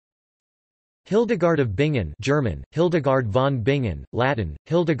Hildegard of Bingen, German, Hildegard von Bingen, Latin,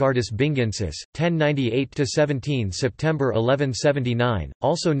 Hildegardis Bingensis, 1098–17 September 1179,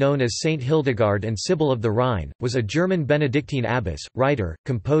 also known as Saint Hildegard and Sibyl of the Rhine, was a German Benedictine abbess, writer,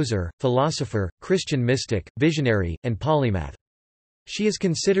 composer, philosopher, Christian mystic, visionary, and polymath. She is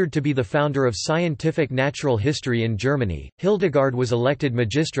considered to be the founder of scientific natural history in Germany. Hildegard was elected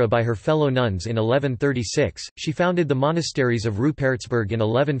magistra by her fellow nuns in 1136. She founded the monasteries of Rupertsberg in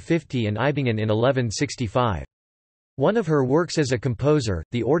 1150 and Eibingen in 1165. One of her works as a composer,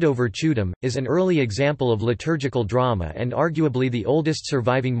 the Ordo Virtutum, is an early example of liturgical drama and arguably the oldest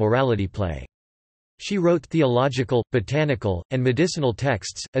surviving morality play. She wrote theological, botanical, and medicinal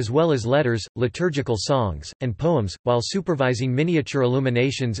texts, as well as letters, liturgical songs, and poems, while supervising miniature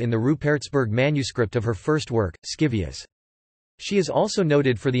illuminations in the Rupertsberg manuscript of her first work, iScivias. She is also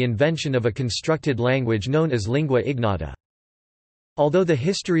noted for the invention of a constructed language known as lingua ignota. Although the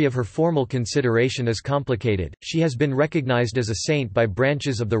history of her formal consideration is complicated, she has been recognized as a saint by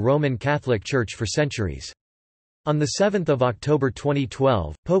branches of the Roman Catholic Church for centuries. On 7 October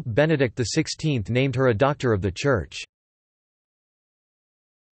 2012, Pope Benedict XVI named her a Doctor of the Church.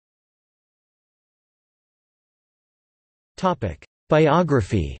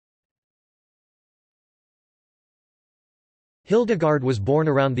 Biography. Hildegard was born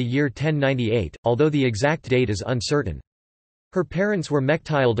around the year 1098, although the exact date is uncertain. Her parents were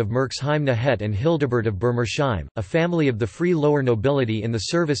Mechthild of Merxheim-Nehet and Hildebert of Bermersheim, a family of the free lower nobility in the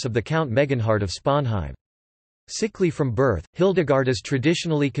service of the Count Megenhard of Sponheim. Sickly from birth, Hildegard is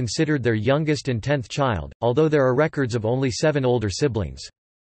traditionally considered their youngest and 10th child, although there are records of only 7 older siblings.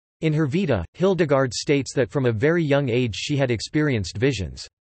 In her Vita, Hildegard states that from a very young age she had experienced visions.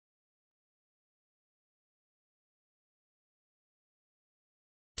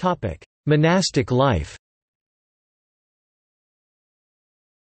 Monastic life.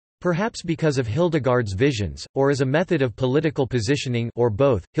 Perhaps because of Hildegard's visions, or as a method of political positioning or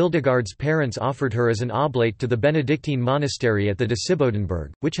both, Hildegard's parents offered her as an oblate to the Benedictine monastery at the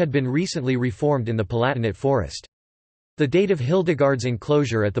Disibodenberg, which had been recently reformed in the Palatinate forest. The date of Hildegard's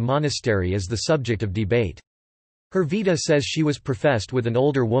enclosure at the monastery is the subject of debate. Her Vita says she was professed with an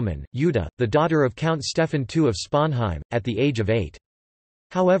older woman, Jutta, the daughter of Count Stephan II of Sponheim, at the age of 8.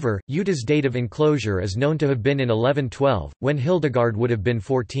 However, Jutta's date of enclosure is known to have been in 1112, when Hildegard would have been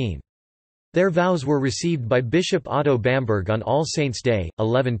 14. Their vows were received by Bishop Otto Bamberg on All Saints' Day,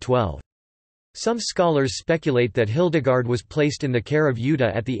 1112. Some scholars speculate that Hildegard was placed in the care of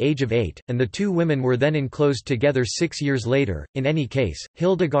Jutta at the age of 8, and the two women were then enclosed together 6 years later. In any case,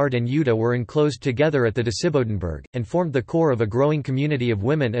 Hildegard and Jutta were enclosed together at the Disibodenberg, and formed the core of a growing community of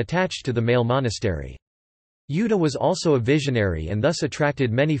women attached to the male monastery. Jutta was also a visionary and thus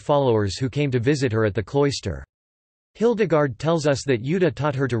attracted many followers who came to visit her at the cloister. Hildegard tells us that Jutta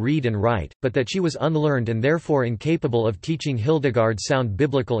taught her to read and write, but that she was unlearned and therefore incapable of teaching Hildegard sound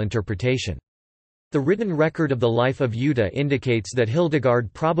biblical interpretation. The written record of the life of Jutta indicates that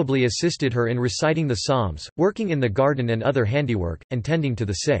Hildegard probably assisted her in reciting the Psalms, working in the garden and other handiwork, and tending to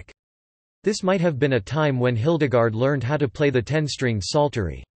the sick. This might have been a time when Hildegard learned how to play the 10-stringed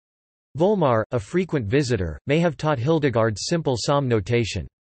psaltery. Volmar, a frequent visitor, may have taught Hildegard simple psalm notation.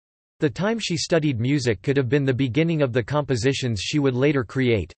 The time she studied music could have been the beginning of the compositions she would later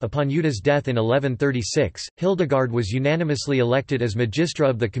create. Upon Jutta's death in 1136, Hildegard was unanimously elected as magistra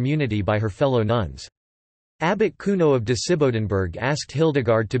of the community by her fellow nuns. Abbot Kuno of Disibodenberg asked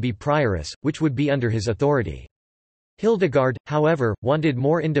Hildegard to be prioress, which would be under his authority. Hildegard, however, wanted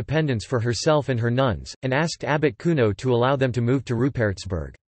more independence for herself and her nuns, and asked Abbot Kuno to allow them to move to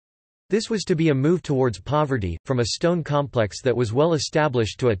Rupertsberg. This was to be a move towards poverty, from a stone complex that was well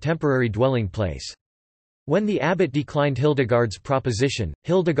established to a temporary dwelling place. When the abbot declined Hildegard's proposition,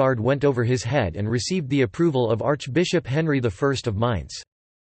 Hildegard went over his head and received the approval of Archbishop Henry I of Mainz.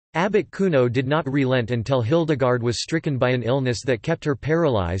 Abbot Kuno did not relent until Hildegard was stricken by an illness that kept her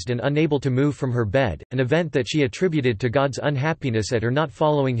paralyzed and unable to move from her bed, an event that she attributed to God's unhappiness at her not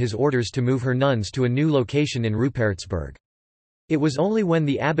following his orders to move her nuns to a new location in Rupertsberg. It was only when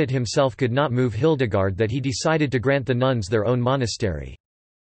the abbot himself could not move Hildegard that he decided to grant the nuns their own monastery.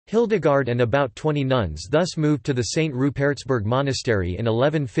 Hildegard and about 20 nuns thus moved to the St. Rupertsberg monastery in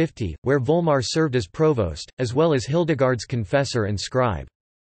 1150, where Volmar served as provost, as well as Hildegard's confessor and scribe.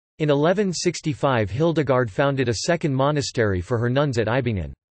 In 1165 Hildegard founded a second monastery for her nuns at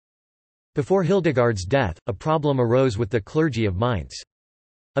Eibingen. Before Hildegard's death, a problem arose with the clergy of Mainz.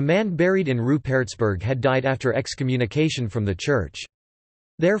 A man buried in Rupertsberg had died after excommunication from the church.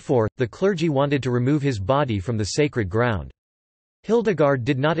 Therefore, the clergy wanted to remove his body from the sacred ground. Hildegard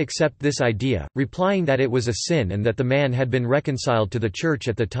did not accept this idea, replying that it was a sin and that the man had been reconciled to the church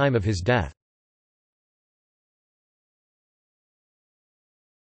at the time of his death.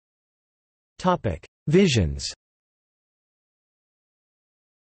 Visions.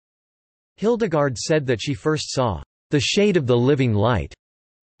 Hildegard said that she first saw the shade of the living light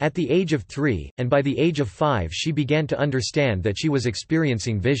at the age of 3, and by the age of 5 she began to understand that she was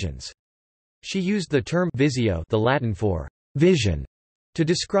experiencing visions. She used the term visio, the Latin for vision, to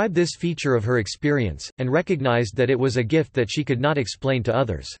describe this feature of her experience, and recognized that it was a gift that she could not explain to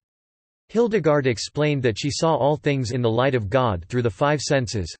others. Hildegard explained that she saw all things in the light of God through the 5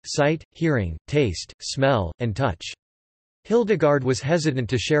 senses: sight, hearing, taste, smell, and touch. Hildegard was hesitant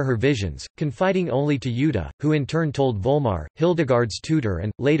to share her visions, confiding only to Jutta, who in turn told Volmar, Hildegard's tutor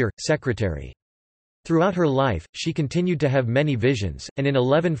and, later, secretary. Throughout her life, she continued to have many visions, and in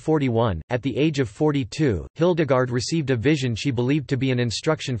 1141, at the age of 42, Hildegard received a vision she believed to be an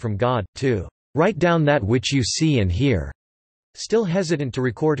instruction from God, to write down that which you see and hear. Still hesitant to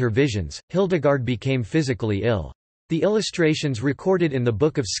record her visions, Hildegard became physically ill. The illustrations recorded in the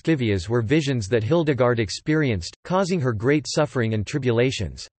Book of iScivias were visions that Hildegard experienced, causing her great suffering and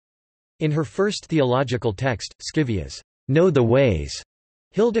tribulations. In her first theological text, iScivias, Know the Ways,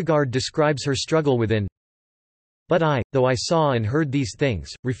 Hildegard describes her struggle within. But I, though I saw and heard these things,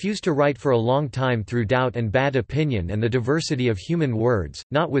 refused to write for a long time through doubt and bad opinion and the diversity of human words,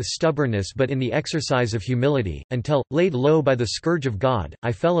 not with stubbornness but in the exercise of humility, until, laid low by the scourge of God,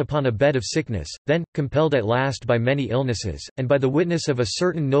 I fell upon a bed of sickness, then, compelled at last by many illnesses, and by the witness of a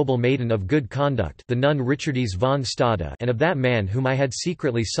certain noble maiden of good conduct, the nun Richardis von Stade, and of that man whom I had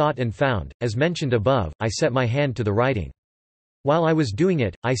secretly sought and found, as mentioned above, I set my hand to the writing. While I was doing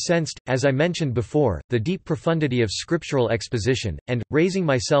it, I sensed, as I mentioned before, the deep profundity of scriptural exposition, and, raising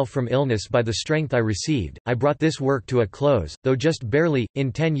myself from illness by the strength I received, I brought this work to a close, though just barely,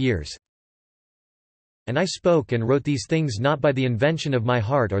 in 10 years. And I spoke and wrote these things not by the invention of my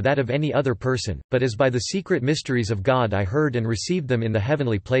heart or that of any other person, but as by the secret mysteries of God I heard and received them in the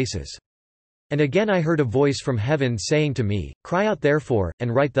heavenly places. And again I heard a voice from heaven saying to me, Cry out therefore,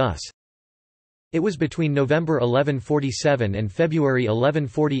 and write thus. It was between November 1147 and February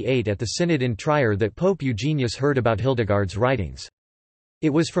 1148 at the Synod in Trier that Pope Eugenius heard about Hildegard's writings. It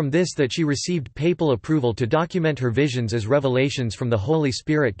was from this that she received papal approval to document her visions as revelations from the Holy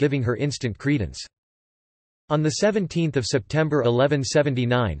Spirit, giving her instant credence. On 17 September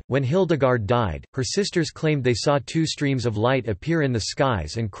 1179, when Hildegard died, her sisters claimed they saw 2 streams of light appear in the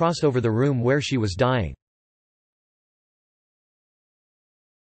skies and cross over the room where she was dying.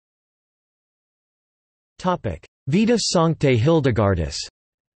 Vita Sanctae Hildegardis.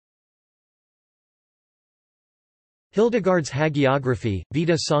 Hildegard's hagiography,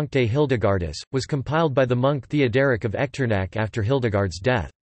 Vita Sanctae Hildegardis, was compiled by the monk Theoderic of Echternach after Hildegard's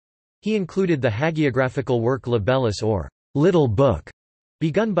death. He included the hagiographical work Libellus or Little Book,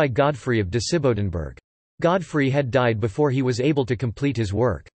 begun by Godfrey of Disibodenberg. Godfrey had died before he was able to complete his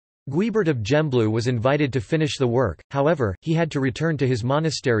work. Guibert of Gembloux was invited to finish the work, however, he had to return to his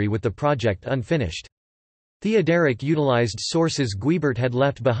monastery with the project unfinished. Theoderic utilized sources Guibert had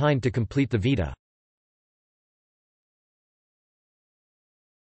left behind to complete the Vita.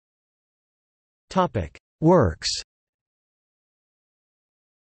 Works.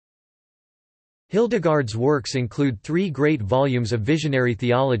 Hildegard's works include 3 great volumes of visionary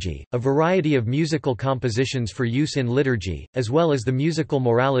theology, a variety of musical compositions for use in liturgy, as well as the musical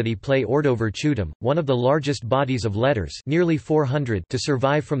morality play Ordo Virtutum, one of the largest bodies of letters, nearly 400 to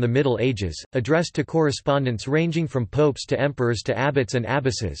survive from the Middle Ages, addressed to correspondents ranging from popes to emperors to abbots and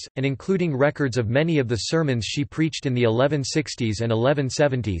abbesses, and including records of many of the sermons she preached in the 1160s and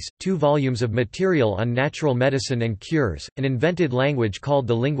 1170s, 2 volumes of material on natural medicine and cures, an invented language called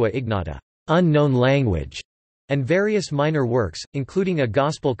the Lingua Ignota, unknown language, and various minor works, including a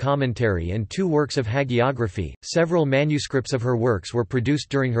gospel commentary and 2 works of hagiography. Several manuscripts of her works were produced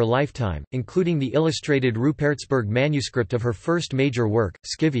during her lifetime, including the illustrated Rupertsberg manuscript of her first major work,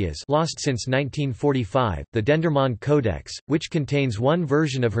 iScivias, lost since 1945, the Dendermonde Codex, which contains 1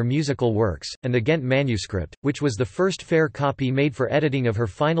 version of her musical works, and the Ghent manuscript, which was the first fair copy made for editing of her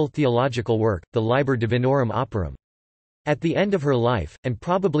final theological work, the Liber Divinorum Operum. At the end of her life, and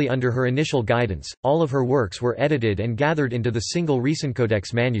probably under her initial guidance, all of her works were edited and gathered into the single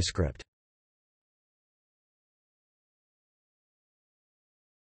Riesencodex manuscript.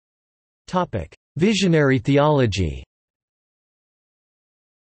 Visionary theology.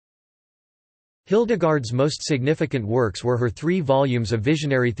 Hildegard's most significant works were her 3 volumes of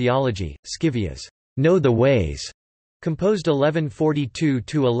visionary theology, iScivias, Know the Ways, composed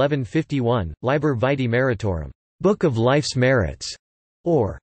 1142–1151, Liber Vitae Meritorum, Book of Life's Merits,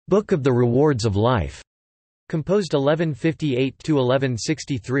 or Book of the Rewards of Life, composed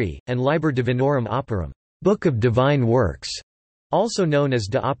 1158–1163, and Liber Divinorum Operum, Book of Divine Works, also known as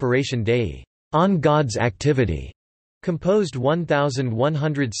De Operatione Dei. On God's Activity, composed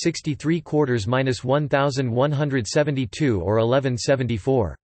 1163 -1172 or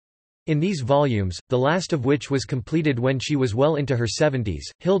 1174. In these volumes, the last of which was completed when she was well into her 70s,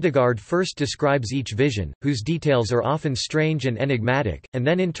 Hildegard first describes each vision, whose details are often strange and enigmatic, and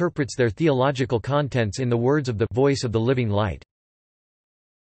then interprets their theological contents in the words of the voice of the living light.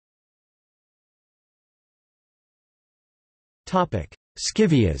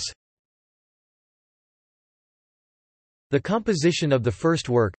 iScivias. The composition of the first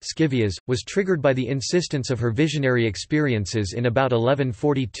work, iScivias, was triggered by the insistence of her visionary experiences in about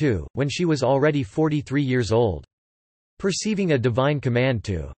 1142, when she was already 43 years old. Perceiving a divine command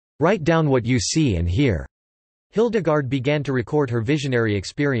to write down what you see and hear, Hildegard began to record her visionary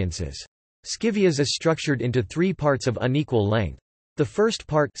experiences. iScivias is structured into 3 parts of unequal length. The first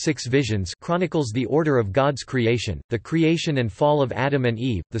part, 6 visions, chronicles the order of God's creation, the creation and fall of Adam and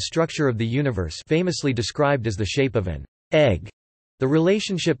Eve, the structure of the universe, famously described as the shape of an egg, the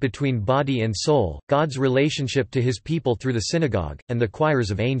relationship between body and soul, God's relationship to his people through the synagogue, and the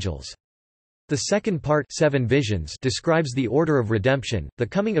choirs of angels. The second part, 7 visions, describes the order of redemption, the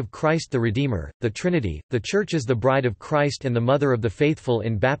coming of Christ the Redeemer, the Trinity, the Church as the bride of Christ and the mother of the faithful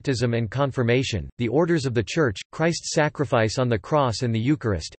in baptism and confirmation, the orders of the Church, Christ's sacrifice on the cross and the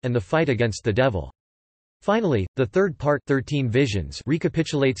Eucharist, and the fight against the devil. Finally, the third part, 13 visions,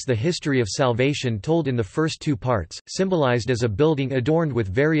 recapitulates the history of salvation told in the first 2 parts, symbolized as a building adorned with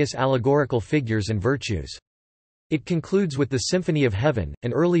various allegorical figures and virtues. It concludes with the Symphony of Heaven,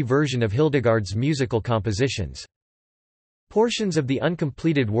 an early version of Hildegard's musical compositions. Portions of the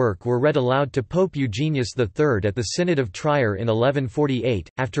uncompleted work were read aloud to Pope Eugenius III at the Synod of Trier in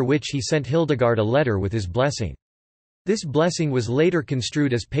 1148, after which he sent Hildegard a letter with his blessing. This blessing was later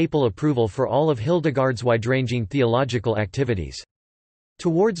construed as papal approval for all of Hildegard's wide-ranging theological activities.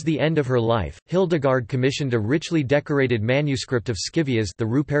 Towards the end of her life, Hildegard commissioned a richly decorated manuscript of iScivias, the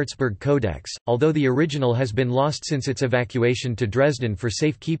Rupertsberg Codex, although the original has been lost since its evacuation to Dresden for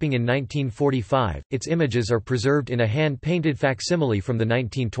safekeeping in 1945. Its images are preserved in a hand-painted facsimile from the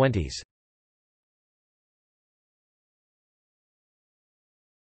 1920s.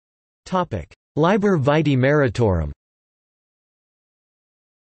 Topic: Liber Vitae Meritorum.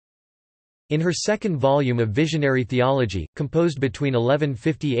 In her second volume of Visionary Theology, composed between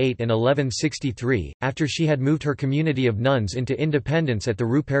 1158 and 1163, after she had moved her community of nuns into independence at the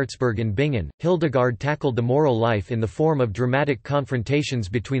Rupertsberg in Bingen, Hildegard tackled the moral life in the form of dramatic confrontations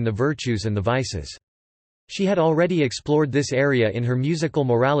between the virtues and the vices. She had already explored this area in her musical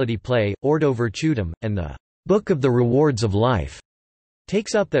morality play, Ordo Virtutum, and the Book of the Rewards of Life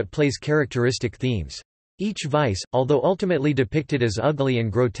takes up that play's characteristic themes. Each vice, although ultimately depicted as ugly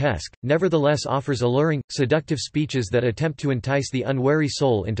and grotesque, nevertheless offers alluring, seductive speeches that attempt to entice the unwary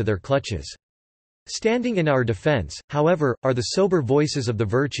soul into their clutches. Standing in our defense, however, are the sober voices of the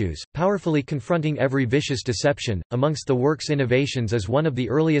virtues, powerfully confronting every vicious deception. Amongst the work's innovations is one of the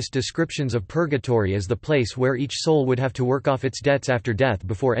earliest descriptions of purgatory as the place where each soul would have to work off its debts after death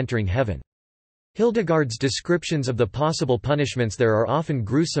before entering heaven. Hildegard's descriptions of the possible punishments there are often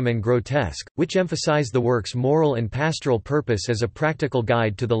gruesome and grotesque, which emphasize the work's moral and pastoral purpose as a practical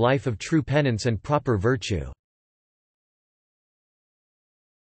guide to the life of true penance and proper virtue.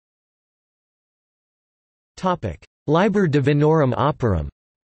 Liber Divinorum Operum.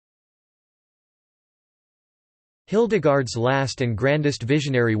 Hildegard's last and grandest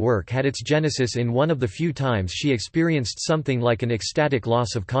visionary work had its genesis in one of the few times she experienced something like an ecstatic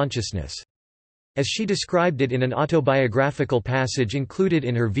loss of consciousness. As she described it in an autobiographical passage included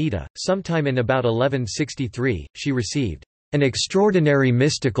in her Vita, sometime in about 1163, she received an extraordinary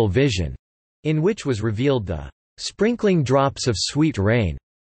mystical vision, in which was revealed the sprinkling drops of sweet rain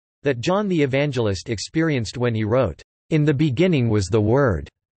that John the Evangelist experienced when he wrote, "In the beginning was the Word."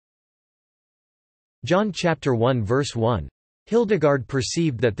 John chapter 1 verse 1. Hildegard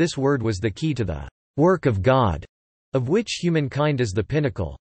perceived that this Word was the key to the work of God, of which humankind is the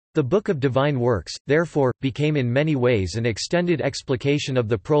pinnacle. The Book of Divine Works, therefore, became in many ways an extended explication of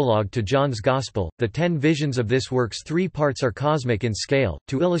the prologue to John's Gospel. The 10 visions of this work's 3 parts are cosmic in scale,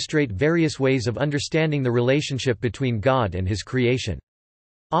 to illustrate various ways of understanding the relationship between God and his creation.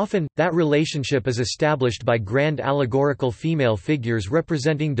 Often, that relationship is established by grand allegorical female figures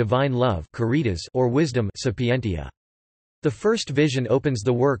representing divine love or wisdom sapientia. The first vision opens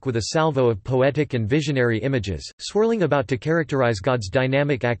the work with a salvo of poetic and visionary images, swirling about to characterize God's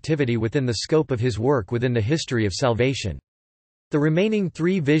dynamic activity within the scope of his work within the history of salvation. The remaining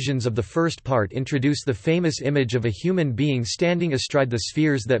three visions of the first part introduce the famous image of a human being standing astride the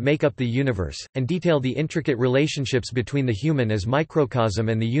spheres that make up the universe, and detail the intricate relationships between the human as microcosm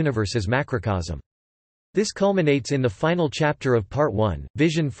and the universe as macrocosm. This culminates in the final chapter of Part 1,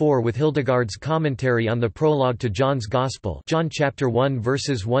 Vision 4, with Hildegard's commentary on the prologue to John's Gospel, John chapter 1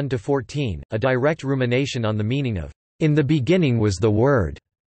 verses 1 to 14, a direct rumination on the meaning of "In the beginning was the Word."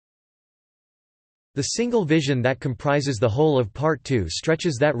 The single vision that comprises the whole of Part 2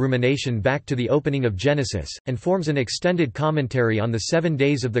 stretches that rumination back to the opening of Genesis, and forms an extended commentary on the 7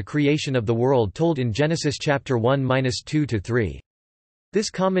 days of the creation of the world told in Genesis chapter 1-2-3. This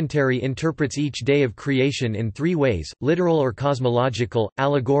commentary interprets each day of creation in three ways: literal or cosmological,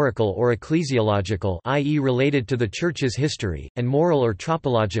 allegorical or ecclesiological, i.e. related to the Church's history, and moral or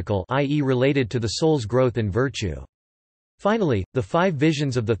tropological, i.e. related to the soul's growth and virtue. Finally, the 5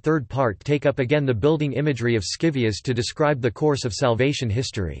 visions of the third part take up again the building imagery of iScivias to describe the course of salvation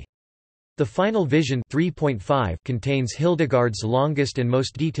history. The final vision 3.5 contains Hildegard's longest and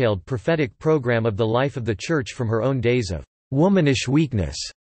most detailed prophetic program of the life of the Church from her own days of womanish weakness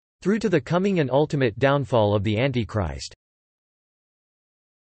through to the coming and ultimate downfall of the Antichrist.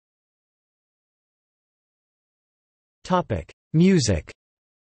 Music.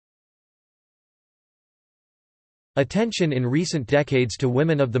 Attention in recent decades to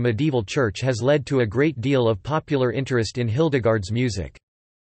women of the medieval Church has led to a great deal of popular interest in Hildegard's music.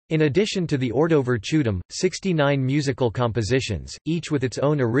 In addition to the Ordo Virtutum, 69 musical compositions, each with its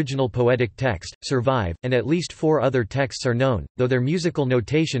own original poetic text, survive, and at least 4 other texts are known, though their musical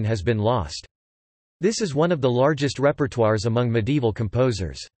notation has been lost. This is one of the largest repertoires among medieval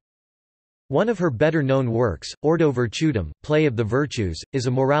composers. One of her better-known works, Ordo Virtutum, Play of the Virtues, is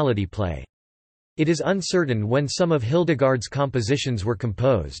a morality play. It is uncertain when some of Hildegard's compositions were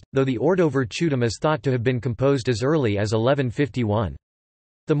composed, though the Ordo Virtutum is thought to have been composed as early as 1151.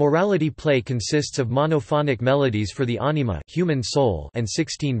 The morality play consists of monophonic melodies for the anima, human soul, and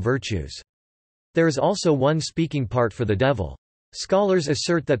 16 virtues. There is also one speaking part for the devil. Scholars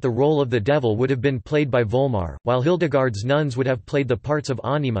assert that the role of the devil would have been played by Volmar, while Hildegard's nuns would have played the parts of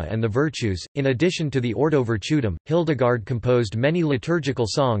anima and the virtues. In addition to the Ordo Virtutum, Hildegard composed many liturgical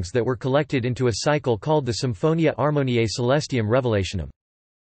songs that were collected into a cycle called the Symphonia Harmoniae Celestium Revelationum.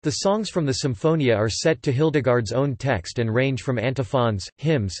 The songs from the Symphonia are set to Hildegard's own text and range from antiphons,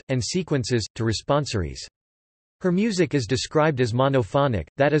 hymns, and sequences, to responsories. Her music is described as monophonic,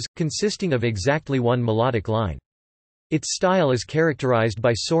 that is, consisting of exactly one melodic line. Its style is characterized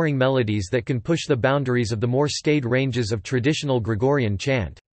by soaring melodies that can push the boundaries of the more staid ranges of traditional Gregorian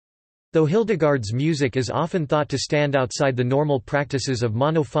chant. Though Hildegard's music is often thought to stand outside the normal practices of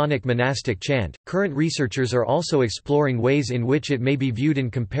monophonic monastic chant, current researchers are also exploring ways in which it may be viewed in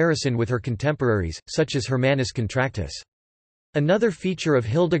comparison with her contemporaries, such as Hermanus Contractus. Another feature of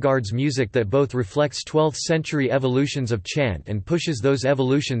Hildegard's music that both reflects 12th-century evolutions of chant and pushes those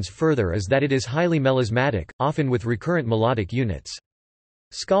evolutions further is that it is highly melismatic, often with recurrent melodic units.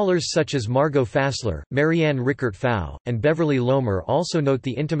 Scholars such as Margot Fassler, Marianne Rickert-Fau, and Beverly Lomer also note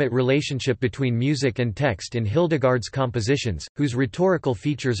the intimate relationship between music and text in Hildegard's compositions, whose rhetorical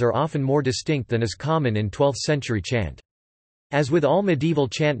features are often more distinct than is common in 12th-century chant. As with all medieval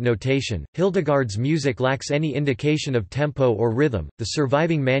chant notation, Hildegard's music lacks any indication of tempo or rhythm. The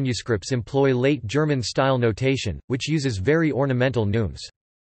surviving manuscripts employ late German-style notation, which uses very ornamental neumes.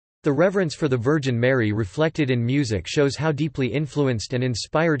 The reverence for the Virgin Mary reflected in music shows how deeply influenced and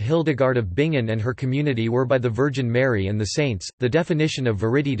inspired Hildegard of Bingen and her community were by the Virgin Mary and the saints. The definition of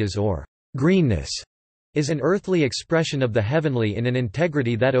viriditas or greenness is an earthly expression of the heavenly in an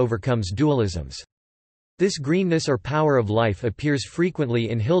integrity that overcomes dualisms. This greenness or power of life appears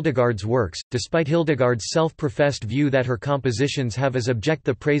frequently in Hildegard's works. Despite Hildegard's self-professed view that her compositions have as object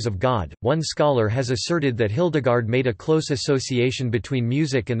the praise of God, one scholar has asserted that Hildegard made a close association between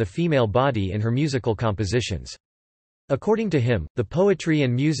music and the female body in her musical compositions. According to him, the poetry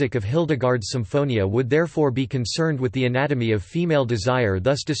and music of Hildegard's Symphonia would therefore be concerned with the anatomy of female desire,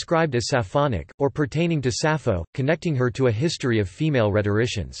 thus described as sapphonic, or pertaining to Sappho, connecting her to a history of female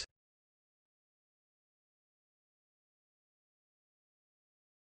rhetoricians.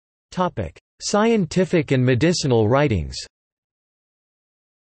 Scientific and medicinal writings.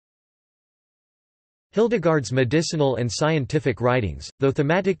 Hildegard's medicinal and scientific writings, though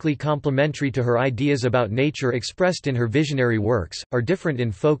thematically complementary to her ideas about nature expressed in her visionary works, are different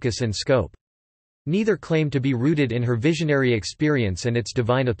in focus and scope. Neither claim to be rooted in her visionary experience and its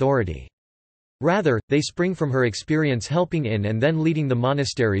divine authority. Rather, they spring from her experience helping in and then leading the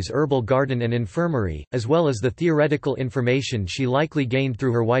monastery's herbal garden and infirmary, as well as the theoretical information she likely gained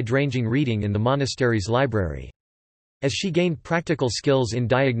through her wide-ranging reading in the monastery's library. As she gained practical skills in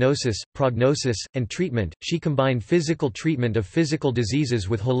diagnosis, prognosis, and treatment, she combined physical treatment of physical diseases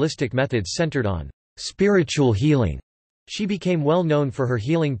with holistic methods centered on spiritual healing. She became well known for her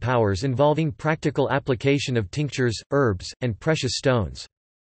healing powers involving practical application of tinctures, herbs, and precious stones.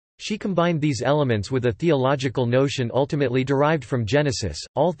 She combined these elements with a theological notion ultimately derived from Genesis: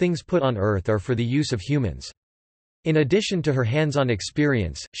 all things put on earth are for the use of humans. In addition to her hands-on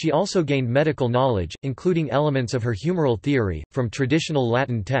experience, she also gained medical knowledge, including elements of her humoral theory, from traditional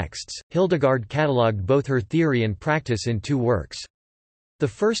Latin texts. Hildegard catalogued both her theory and practice in 2 works. The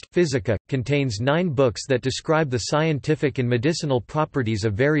first, Physica, contains 9 books that describe the scientific and medicinal properties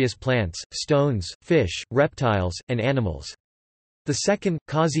of various plants, stones, fish, reptiles, and animals. The second,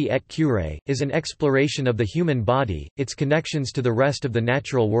 Causae et Curae, is an exploration of the human body, its connections to the rest of the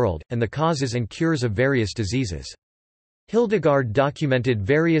natural world, and the causes and cures of various diseases. Hildegard documented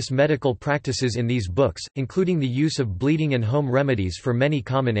various medical practices in these books, including the use of bleeding and home remedies for many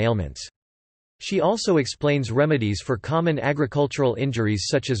common ailments. She also explains remedies for common agricultural injuries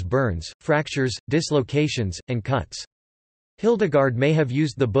such as burns, fractures, dislocations, and cuts. Hildegard may have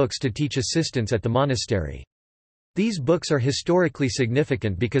used the books to teach assistants at the monastery. These books are historically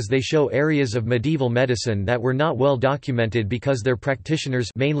significant because they show areas of medieval medicine that were not well documented because their practitioners,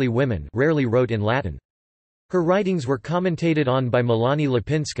 mainly women, rarely wrote in Latin. Her writings were commentated on by Milani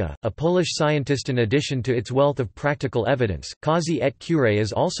Lipinska, a Polish scientist. In addition to its wealth of practical evidence, Causae et Curae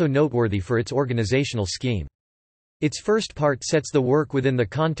is also noteworthy for its organizational scheme. Its first part sets the work within the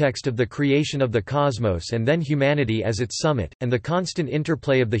context of the creation of the cosmos and then humanity as its summit, and the constant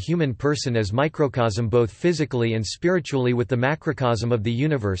interplay of the human person as microcosm both physically and spiritually with the macrocosm of the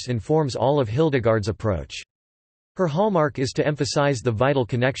universe informs all of Hildegard's approach. Her hallmark is to emphasize the vital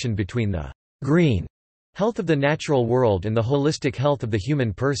connection between the green health of the natural world and the holistic health of the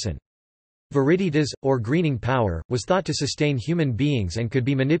human person. Viriditas, or greening power, was thought to sustain human beings and could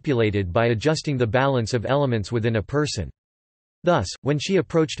be manipulated by adjusting the balance of elements within a person. Thus, when she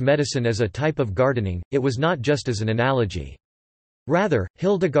approached medicine as a type of gardening, it was not just as an analogy. Rather,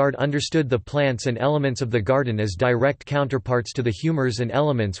 Hildegard understood the plants and elements of the garden as direct counterparts to the humors and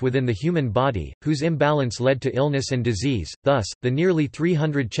elements within the human body, whose imbalance led to illness and disease. Thus, the nearly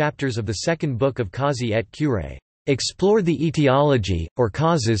 300 chapters of the second book of Causae et Curae explore the etiology, or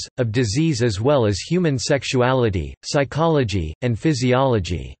causes, of disease as well as human sexuality, psychology, and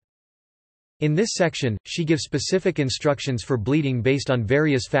physiology. In this section, she gives specific instructions for bleeding based on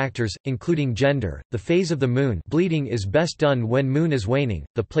various factors, including gender, the phase of the moon, bleeding is best done when moon is waning,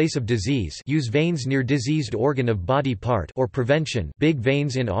 the place of disease, use veins near diseased organ of body part, or prevention, big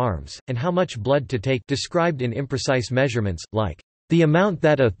veins in arms, and how much blood to take, described in imprecise measurements, like the amount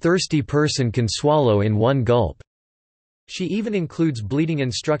that a thirsty person can swallow in one gulp. She even includes bleeding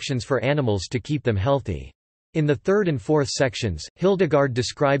instructions for animals to keep them healthy. In the third and fourth sections, Hildegard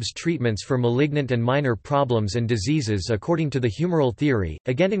describes treatments for malignant and minor problems and diseases according to the humoral theory,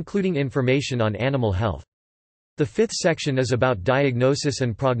 again including information on animal health. The fifth section is about diagnosis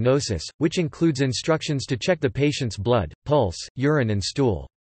and prognosis, which includes instructions to check the patient's blood, pulse, urine and stool.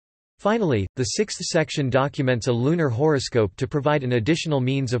 Finally, the sixth section documents a lunar horoscope to provide an additional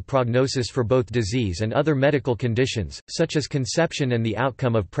means of prognosis for both disease and other medical conditions, such as conception and the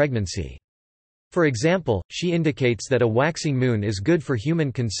outcome of pregnancy. For example, she indicates that a waxing moon is good for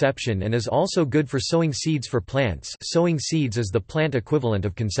human conception and is also good for sowing seeds for plants. Sowing seeds is the plant equivalent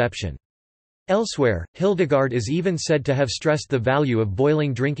of conception. Elsewhere, Hildegard is even said to have stressed the value of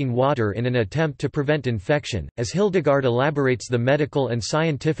boiling drinking water in an attempt to prevent infection. As Hildegard elaborates the medical and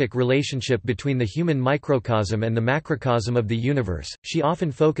scientific relationship between the human microcosm and the macrocosm of the universe, she often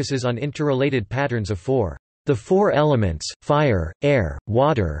focuses on interrelated patterns of the four elements, fire, air,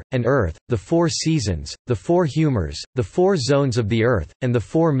 water, and earth, the four seasons, the four humors, the four zones of the earth, and the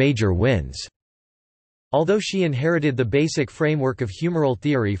four major winds. Although she inherited the basic framework of humoral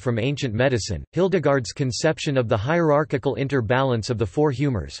theory from ancient medicine, Hildegard's conception of the hierarchical interbalance of the four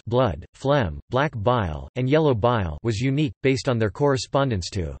humors, blood, phlegm, black bile, and yellow bile, was unique, based on their correspondence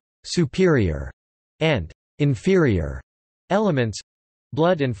to superior and inferior elements,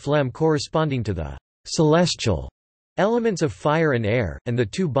 blood and phlegm corresponding to the celestial elements of fire and air, and the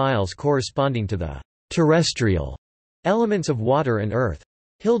two biles corresponding to the terrestrial elements of water and earth.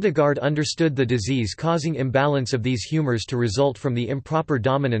 Hildegard understood the disease-causing imbalance of these humors to result from the improper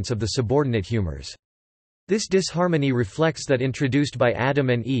dominance of the subordinate humors. This disharmony reflects that introduced by Adam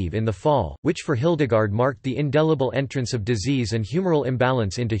and Eve in the fall, which for Hildegard marked the indelible entrance of disease and humoral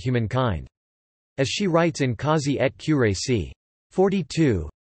imbalance into humankind. As she writes in Causae et Curae c. 42,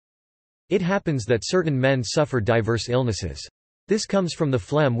 it happens that certain men suffer diverse illnesses. This comes from the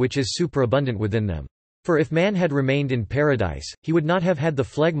phlegm which is superabundant within them. For if man had remained in paradise, he would not have had the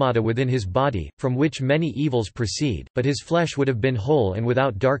phlegmata within his body, from which many evils proceed, but his flesh would have been whole and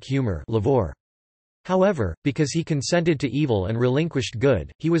without dark humour. However, because he consented to evil and relinquished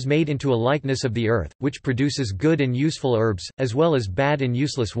good, he was made into a likeness of the earth, which produces good and useful herbs, as well as bad and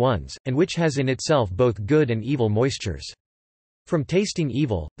useless ones, and which has in itself both good and evil moistures. From tasting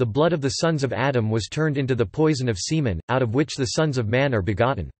evil, the blood of the sons of Adam was turned into the poison of semen, out of which the sons of man are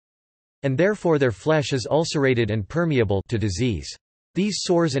begotten. And therefore their flesh is ulcerated and permeable to disease. These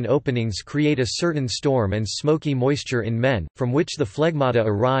sores and openings create a certain storm and smoky moisture in men, from which the phlegmata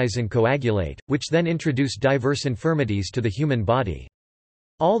arise and coagulate, which then introduce diverse infirmities to the human body.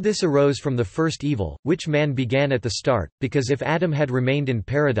 All this arose from the first evil, which man began at the start, because if Adam had remained in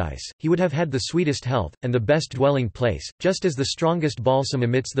paradise, he would have had the sweetest health, and the best dwelling place, just as the strongest balsam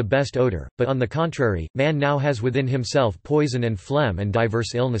emits the best odor, but on the contrary, man now has within himself poison and phlegm and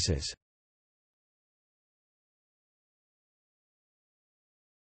diverse illnesses.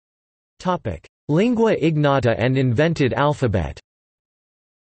 Lingua ignota and invented alphabet.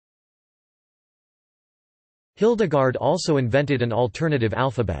 Hildegard also invented an alternative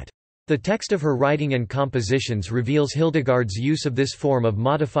alphabet. The text of her writing and compositions reveals Hildegard's use of this form of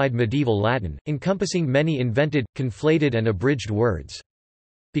modified medieval Latin, encompassing many invented, conflated and abridged words.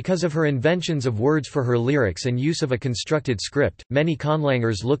 Because of her inventions of words for her lyrics and use of a constructed script, many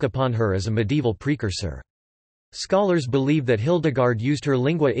conlangers look upon her as a medieval precursor. Scholars believe that Hildegard used her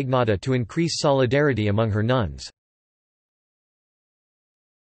lingua ignota to increase solidarity among her nuns.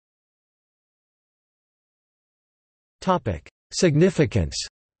 Significance.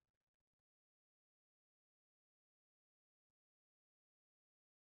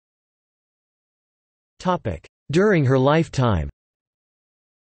 During her lifetime.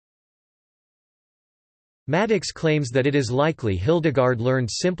 Maddox claims that it is likely Hildegard learned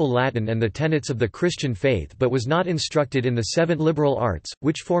simple Latin and the tenets of the Christian faith but was not instructed in the 7 liberal arts,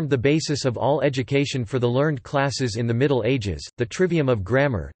 which formed the basis of all education for the learned classes in the Middle Ages, the trivium of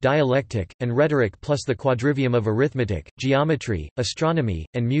grammar, dialectic, and rhetoric plus the quadrivium of arithmetic, geometry, astronomy,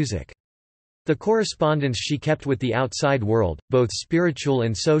 and music. The correspondence she kept with the outside world, both spiritual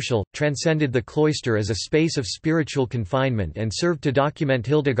and social, transcended the cloister as a space of spiritual confinement and served to document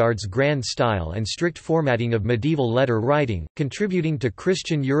Hildegard's grand style and strict formatting of medieval letter writing, contributing to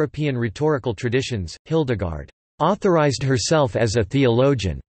Christian European rhetorical traditions. Hildegard authorized herself as a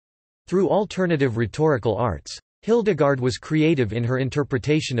theologian through alternative rhetorical arts. Hildegard was creative in her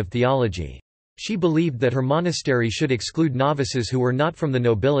interpretation of theology. She believed that her monastery should exclude novices who were not from the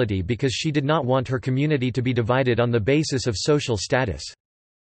nobility because she did not want her community to be divided on the basis of social status.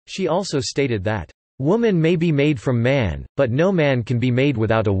 She also stated that, "Woman may be made from man, but no man can be made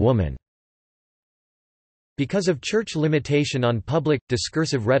without a woman." Because of church limitation on public,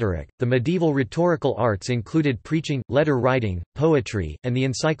 discursive rhetoric, the medieval rhetorical arts included preaching, letter writing, poetry, and the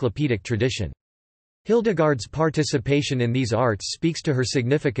encyclopedic tradition. Hildegard's participation in these arts speaks to her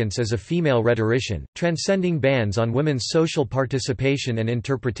significance as a female rhetorician, transcending bans on women's social participation and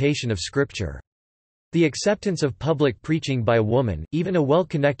interpretation of Scripture. The acceptance of public preaching by a woman, even a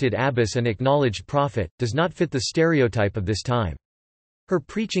well-connected abbess and acknowledged prophet, does not fit the stereotype of this time. Her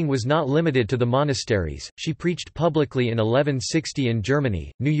preaching was not limited to the monasteries. She preached publicly in 1160 in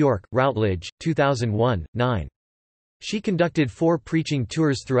Germany, New York, Routledge, 2001, 9. She conducted 4 preaching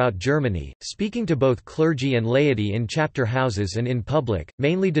tours throughout Germany, speaking to both clergy and laity in chapter houses and in public,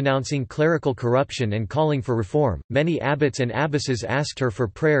 mainly denouncing clerical corruption and calling for reform. Many abbots and abbesses asked her for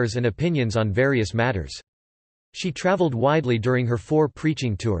prayers and opinions on various matters. She traveled widely during her 4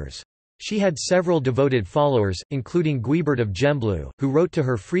 preaching tours. She had several devoted followers, including Guibert of Gembloux, who wrote to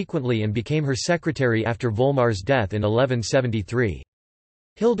her frequently and became her secretary after Volmar's death in 1173.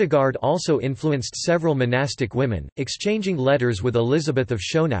 Hildegard also influenced several monastic women, exchanging letters with Elizabeth of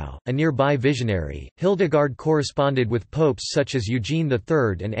Schonau, a nearby visionary. Hildegard corresponded with popes such as Eugene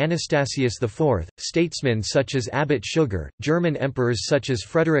III and Anastasius IV, statesmen such as Abbot Suger, German emperors such as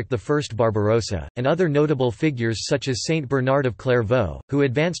Frederick I Barbarossa, and other notable figures such as Saint Bernard of Clairvaux, who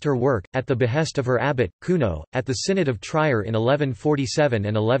advanced her work, at the behest of her abbot, Cuno, at the Synod of Trier in 1147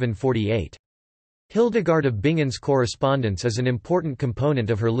 and 1148. Hildegard of Bingen's correspondence is an important component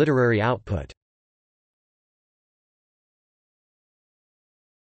of her literary output.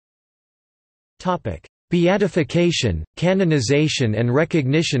 Beatification, canonization and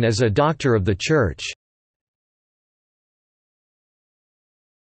recognition as a doctor of the Church.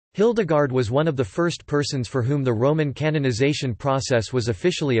 Hildegard was one of the first persons for whom the Roman canonization process was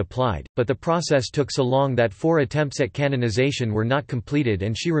officially applied, but the process took so long that 4 attempts at canonization were not completed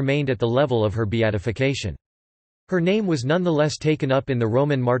and she remained at the level of her beatification. Her name was nonetheless taken up in the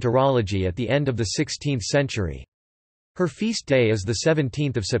Roman martyrology at the end of the 16th century. Her feast day is the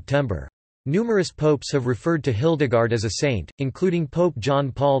 17th of September. Numerous popes have referred to Hildegard as a saint, including Pope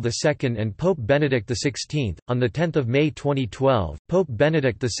John Paul II and Pope Benedict XVI. On 10 May 2012, Pope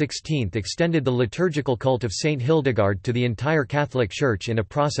Benedict XVI extended the liturgical cult of Saint Hildegard to the entire Catholic Church in a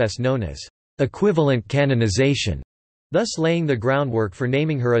process known as equivalent canonization, thus laying the groundwork for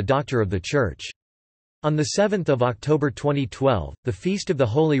naming her a Doctor of the Church. On 7 October 2012, the Feast of the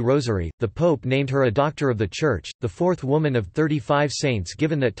Holy Rosary, the Pope named her a Doctor of the Church, the fourth woman of 35 saints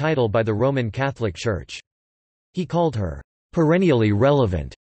given that title by the Roman Catholic Church. He called her, "perennially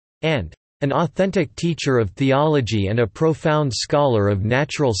relevant," and "an authentic teacher of theology and a profound scholar of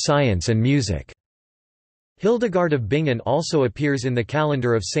natural science and music." Hildegard of Bingen also appears in the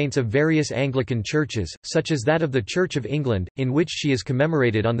calendar of saints of various Anglican churches, such as that of the Church of England, in which she is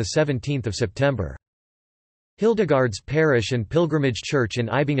commemorated on 17 September. Hildegard's parish and pilgrimage church in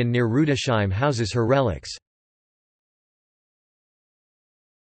Eibingen near Rudesheim houses her relics.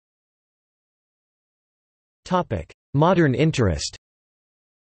 Modern interest.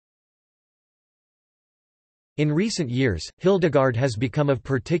 In recent years, Hildegard has become of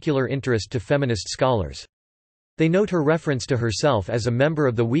particular interest to feminist scholars. They note her reference to herself as a member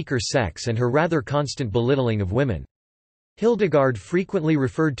of the weaker sex and her rather constant belittling of women. Hildegard frequently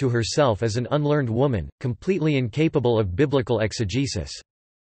referred to herself as an unlearned woman, completely incapable of biblical exegesis.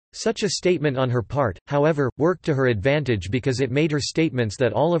 Such a statement on her part, however, worked to her advantage because it made her statements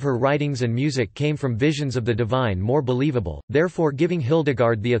that all of her writings and music came from visions of the divine more believable, therefore giving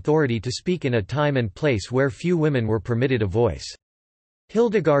Hildegard the authority to speak in a time and place where few women were permitted a voice.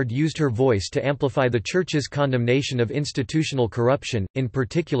 Hildegard used her voice to amplify the Church's condemnation of institutional corruption, in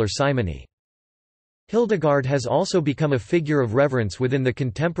particular simony. Hildegard has also become a figure of reverence within the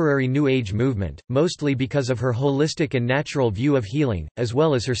contemporary New Age movement, mostly because of her holistic and natural view of healing, as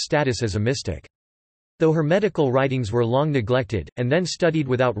well as her status as a mystic. Though her medical writings were long neglected, and then studied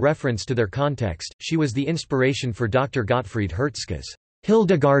without reference to their context, she was the inspiration for Dr. Gottfried Hertzke's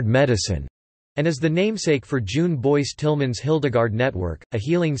Hildegard medicine, and is the namesake for June Boyce Tillman's Hildegard Network, a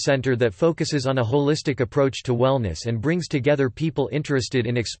healing center that focuses on a holistic approach to wellness and brings together people interested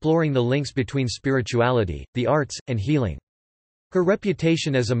in exploring the links between spirituality, the arts, and healing. Her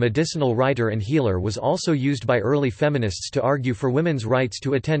reputation as a medicinal writer and healer was also used by early feminists to argue for women's rights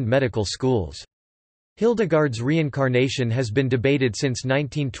to attend medical schools. Hildegard's reincarnation has been debated since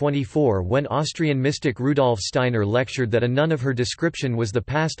 1924 when Austrian mystic Rudolf Steiner lectured that a nun of her description was the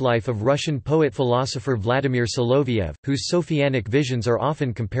past life of Russian poet-philosopher Vladimir Soloviev, whose Sophianic visions are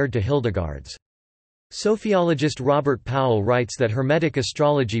often compared to Hildegard's. Sophiologist Robert Powell writes that Hermetic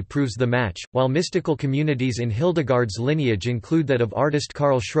astrology proves the match, while mystical communities in Hildegard's lineage include that of artist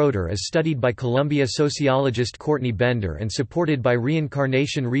Carl Schroeder as studied by Columbia sociologist Courtney Bender and supported by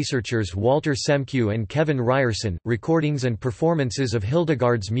reincarnation researchers Walter Semke and Kevin Ryerson. Recordings and performances of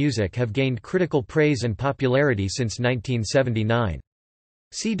Hildegard's music have gained critical praise and popularity since 1979.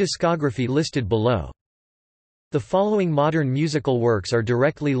 See discography listed below. The following modern musical works are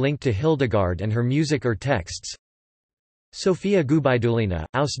directly linked to Hildegard and her music or texts. Sophia Gubaidulina,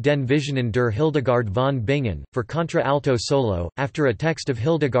 aus den Visionen der Hildegard von Bingen, for contralto solo, after a text of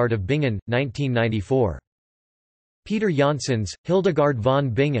Hildegard of Bingen, 1994. Peter Janssens, Hildegard von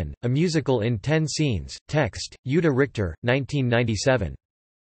Bingen, a musical in 10 scenes, text, Jutta Richter, 1997.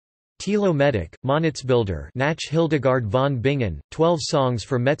 Thilo Medic, Monatsbilder nach Hildegard von Bingen, 12 songs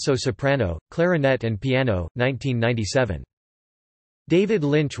for mezzo-soprano, clarinet and piano, 1997. David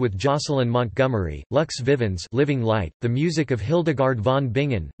Lynch with Jocelyn Montgomery, Lux Vivens Living Light, the music of Hildegard von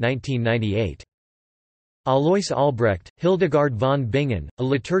Bingen, 1998. Alois Albrecht, Hildegard von Bingen, a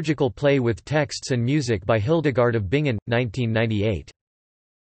liturgical play with texts and music by Hildegard of Bingen, 1998.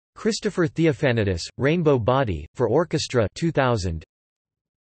 Christopher Theophanidis, Rainbow Body, for orchestra 2000.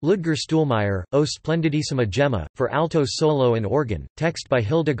 Ludger Stuhlmeier, O Splendidissima Gemma, for alto solo and organ, text by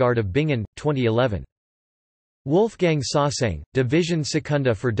Hildegard of Bingen, 2011. Wolfgang Sassang, Division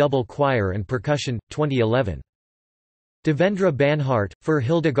Secunda for double choir and percussion, 2011. Devendra Banhart, for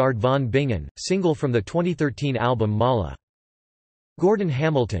Hildegard von Bingen, single from the 2013 album Mala. Gordon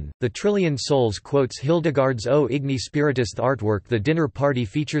Hamilton, The Trillion Souls quotes Hildegard's O Igni Spiritus. The artwork The Dinner Party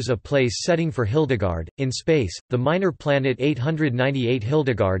features a place setting for Hildegard. In space, the minor planet 898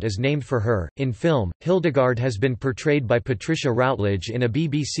 Hildegard is named for her. In film, Hildegard has been portrayed by Patricia Routledge in a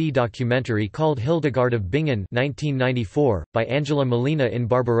BBC documentary called Hildegard of Bingen 1994, by Angela Molina in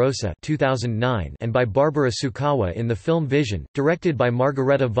Barbarossa 2009, and by Barbara Sukawa in the film Vision, directed by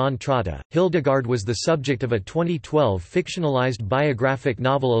Margareta von Trotta. Hildegard was the subject of a 2012 fictionalized biographic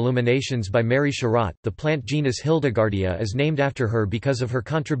novel Illuminations by Mary Sherratt. The plant genus Hildegardia is named after her because of her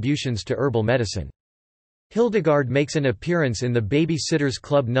contributions to herbal medicine. Hildegard makes an appearance in the Baby-Sitters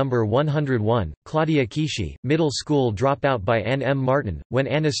Club No. 101, Claudia Kishi, middle school dropout by Anne M. Martin, when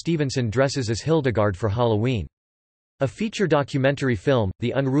Anna Stevenson dresses as Hildegard for Halloween. A feature documentary film,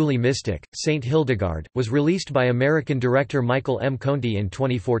 The Unruly Mystic, Saint Hildegard, was released by American director Michael M. Conti in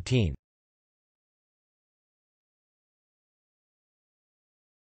 2014.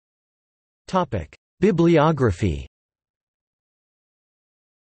 Bibliography.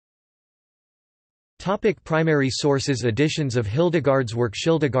 Primary sources: editions of Hildegard's work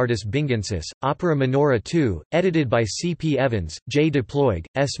Hildegardis Bingensis, Opera Minora II, edited by C. P. Evans, J. Deployg,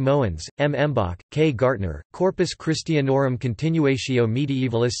 S. Moens, M. Embach, K. Gartner, Corpus Christianorum Continuatio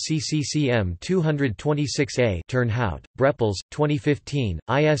Medievalis CCCM 226a Turnhout, Brepols, 2015,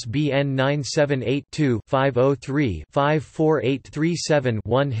 ISBN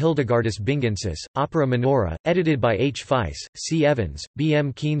 978-2-503-54837-1 Hildegardis Bingensis, Opera Minora, edited by H. Feiss, C. Evans, B.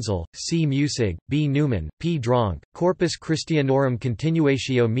 M. Kienzl, C. Musig, B. Newman, P. Dronk, Corpus Christianorum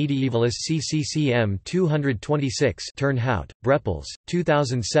Continuatio Medievalis CCCM 226 Turnhout, Brepols,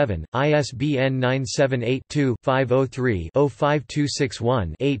 2007, ISBN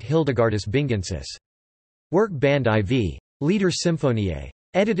 978-2-503-05261-8 Hildegardis Bingensis. Work Band IV. Lieder Symphoniae.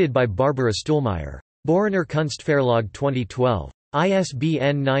 Edited by Barbara Stuhlmeier. Boriner Kunstverlag 2012.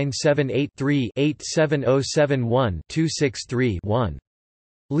 ISBN 978-3-87071-263-1.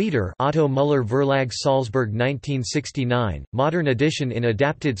 Lieder Otto Müller Verlag Salzburg 1969, modern edition in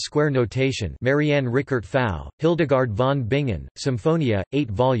adapted square notation Marianne Rickert Pfau, Hildegard von Bingen, Symphonia, 8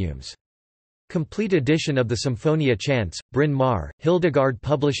 volumes. Complete edition of the Symphonia Chants, Bryn Mawr, Hildegard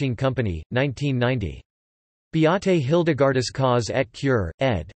Publishing Company, 1990. Beate Hildegardis Cause et Cure,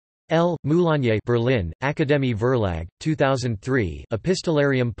 ed. L. Moulanier Berlin, Akademie Verlag, 2003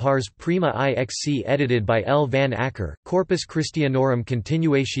 Epistolarium pars prima IXC edited by L. van Acker, Corpus Christianorum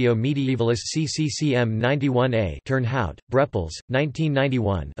Continuatio Medievalis CCCM 91a Turnhout, Brepols,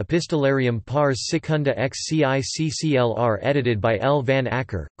 1991 Epistolarium pars secunda XCI CCLR edited by L. van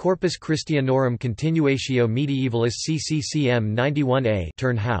Acker, Corpus Christianorum Continuatio Medievalis CCCM 91a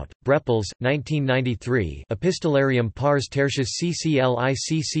Turnhout, Brepols, 1993 Epistolarium pars tertius CCLI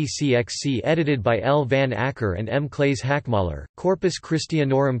CCCXC edited by L. van Acker and M. Claes Hackmaller, Corpus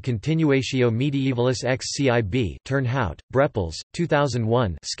Christianorum Continuatio Medievalis XCIB Turnhout, Brepols,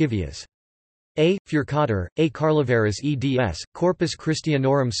 2001 iScivias. A. Furcater, A. Carlaveras eds, Corpus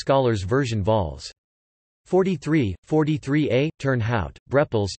Christianorum Scholars Version Vols. 43, 43a, Turnhout,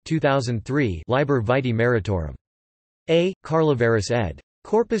 Brepols, 2003 Liber Vitae Meritorum. A. Carlaveras ed.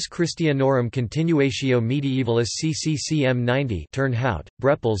 Corpus Christianorum Continuatio Medievalis CCCM 90 Turnhout,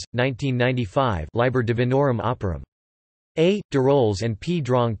 Brepols, 1995 Liber Divinorum Operum. A. de Rolls and P.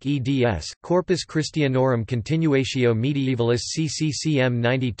 Dronk eds, Corpus Christianorum Continuatio Medievalis CCCM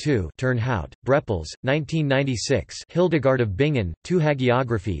 92 Turnhout, Brepols, 1996 Hildegard of Bingen, 2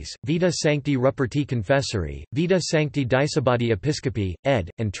 hagiographies, Vita Sancti Ruperti Confessori, Vita Sancti Disabati Episcopi,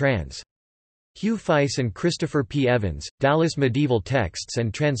 ed., and trans. Hugh Feiss and Christopher P. Evans, Dallas Medieval Texts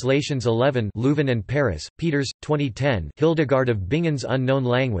and Translations 11 Leuven and Paris, Peters, 2010 Hildegard of Bingen's Unknown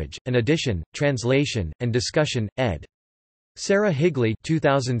Language, an edition, translation, and discussion, ed. Sarah Higley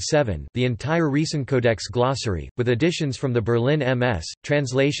 2007 The entire Riesencodex glossary, with additions from the Berlin MS,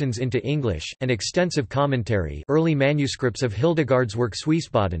 translations into English, and extensive commentary early manuscripts of Hildegard's work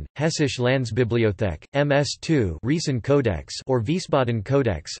Wiesbaden, Hessische Landsbibliothek, MS2 Riesencodex or Wiesbaden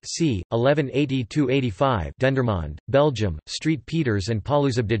Codex c. 1180–85 Dendermonde, Belgium, Street Peters and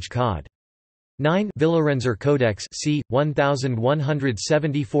Pauluzabdij Cod. 9 Villarenzer Codex c.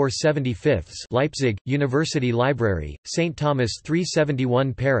 1174–75 Leipzig, University Library, St. Thomas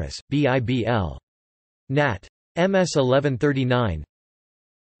 371 Paris, BIBL. Nat. MS 1139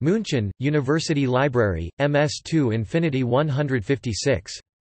 München, University Library, MS2 Infinity 156.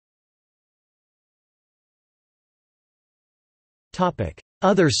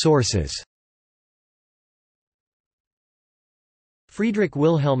 Other sources. Friedrich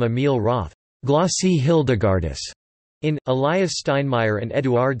Wilhelm Emil Roth, Glossae Hildegardis, in Elias Steinmeier and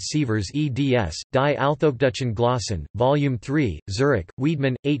Eduard Sievers eds, Die Althochdeutschen Glossen, Volume 3, Zurich,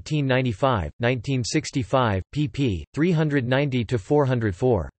 Wiedemann, 1895, 1965, pp.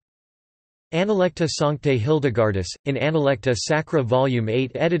 390–404. Analecta Sanctae Hildegardis, in Analecta Sacra Volume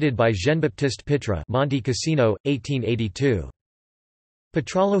 8 edited by Jean-Baptiste Pitre Monte Cassino, 1882.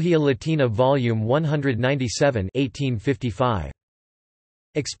 Patrologia Latina Volume 197 1855.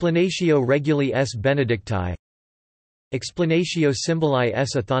 Explanatio Reguli S. Benedicti, Explanatio Symboli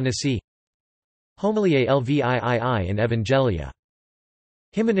S. Athanasi, Homiliae Lviii in Evangelia.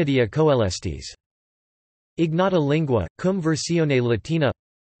 Hymenidia coelestis. Ignota lingua, cum versione latina.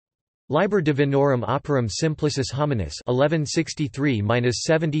 Liber Divinorum Operum Simplicis Hominis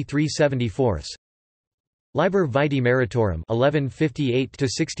 1163–7374. Liber Vitae Meritorum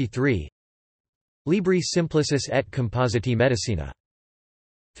 1158–63. Libri Simplicis et Compositi Medicina.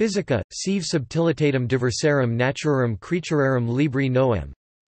 Physica, sive subtilitatem diversarum naturarum creaturarum libri noem.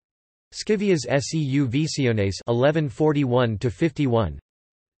 Scivias seu visiones 1141–51.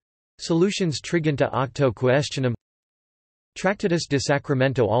 Solutions Triginta octo questionum. Tractatus de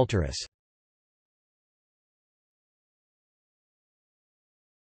Sacramento Alteris.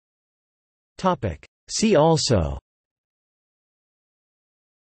 See also: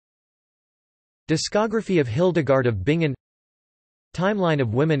 Discography of Hildegard of Bingen, Timeline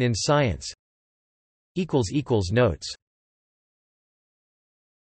of women in science. Notes